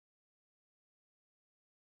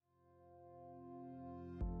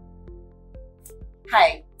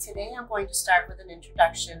Hi, today I'm going to start with an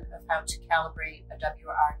introduction of how to calibrate a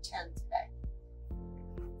WR10 today.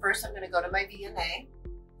 First, I'm going to go to my VNA,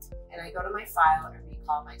 and I go to my file and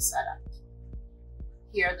recall my setup.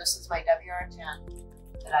 Here, this is my WR10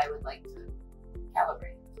 that I would like to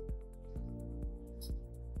calibrate.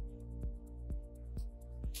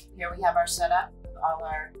 Here we have our setup with all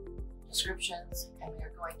our descriptions, and we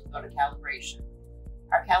are going to go to calibration.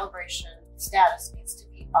 Our calibration status needs to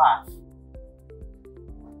be off.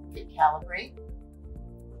 Hit calibrate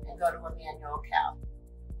and go to a manual cal.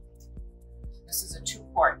 This is a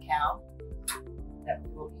 2-port cal that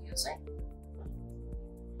we will be using.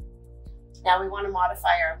 Now we want to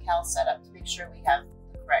modify our cal setup to make sure we have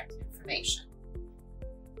the correct information.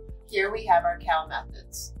 Here we have our cal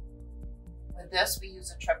methods. With this, we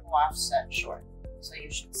use a triple offset short. So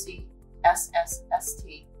you should see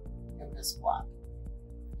SSST in this block.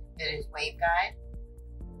 It is Waveguide.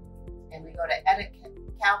 And we go to edit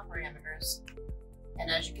cal parameters.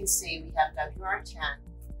 And as you can see, we have WR10.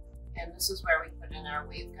 And this is where we put in our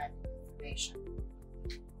waveguide information.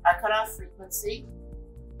 Our cutoff frequency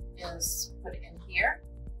is put in here.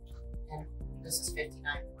 And this is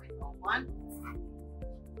 59.01.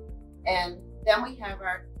 And then we have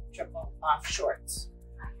our triple off shorts.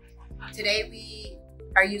 Today we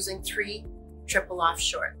are using 3 triple off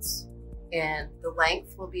shorts, and the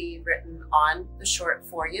length will be written on the short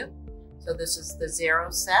for you. So this is the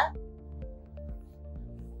 0 set.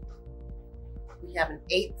 We have an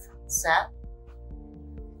 1/8 set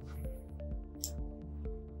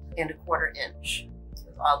and a 1/4 inch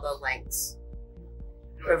with all the lengths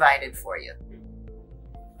provided for you.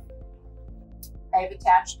 I have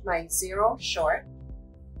attached my 0 short,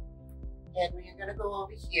 and we are going to go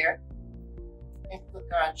over here and click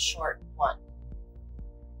on short 1.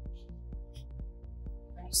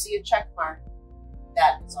 When you see a check mark,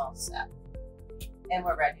 that is all set. And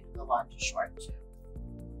we're ready to go on to short 2,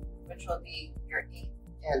 which will be your 1/8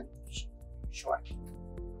 inch short.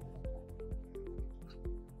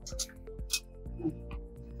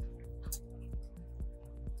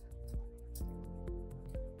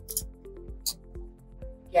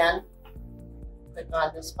 Again, click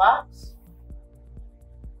on this box.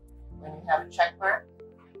 When you have a check mark,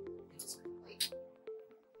 it's complete.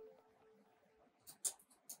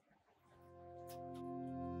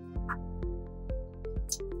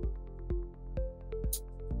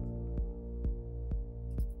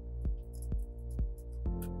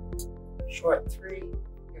 Short 3,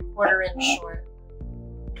 your 1/4 inch short.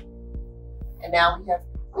 And now we have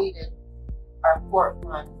completed our port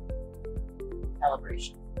 1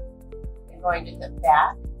 calibration. We're going to hit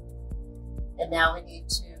back, and now we need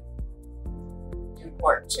to do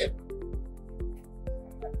port 2.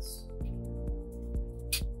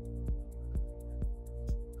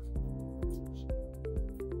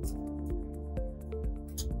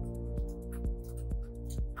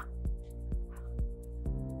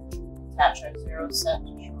 Attach our 0 set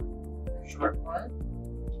to short 1.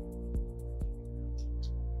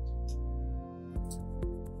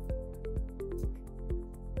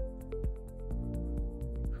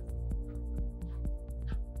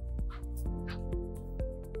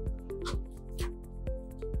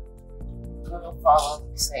 It'll follow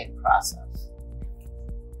the same process.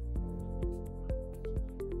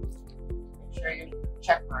 Make sure your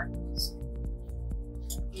check mark is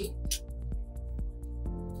complete.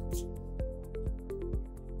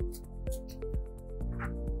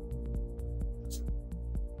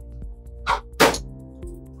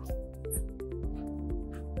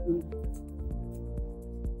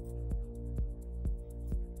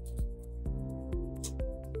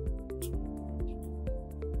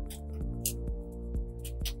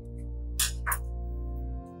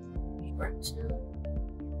 Short 2.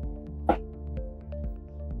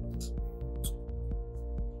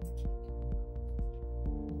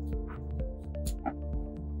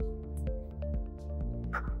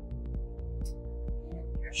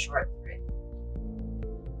 And your short 3.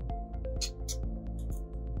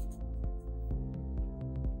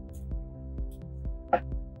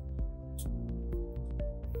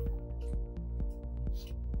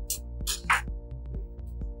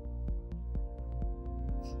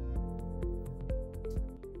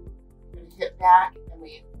 Hit back, and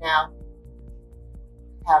we now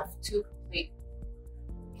have 2 complete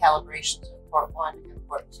calibrations of port 1 and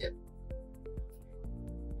port 2.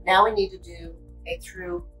 Now we need to do a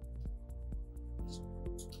through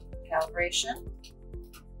calibration, which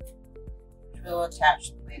will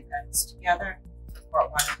attach the waveguides together for port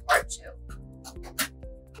 1 and port 2.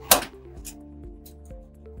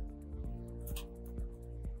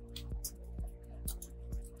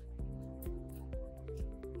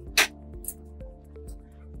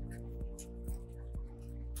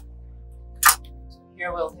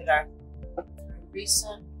 Here we'll hit our through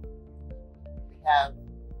recent. We have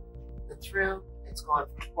the through. It's going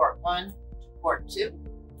from port 1 to port 2.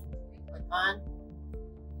 We click on.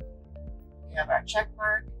 We have our check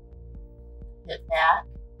mark. Hit back.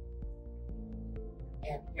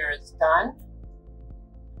 And here it's done.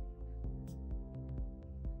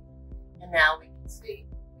 And now we can see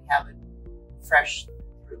we have a fresh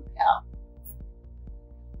through cal.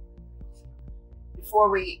 Before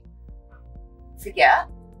we forget,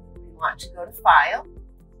 we want to go to File.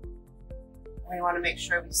 We want to make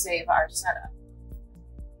sure we save our setup.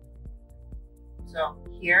 So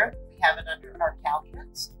here we have it under our cal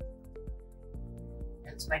kits.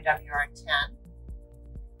 It's my WR10.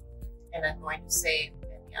 And I'm going to save,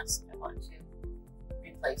 and yes, I want to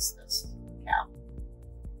replace this cal.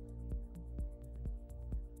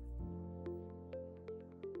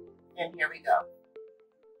 And here we go.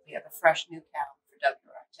 We have a fresh new cal.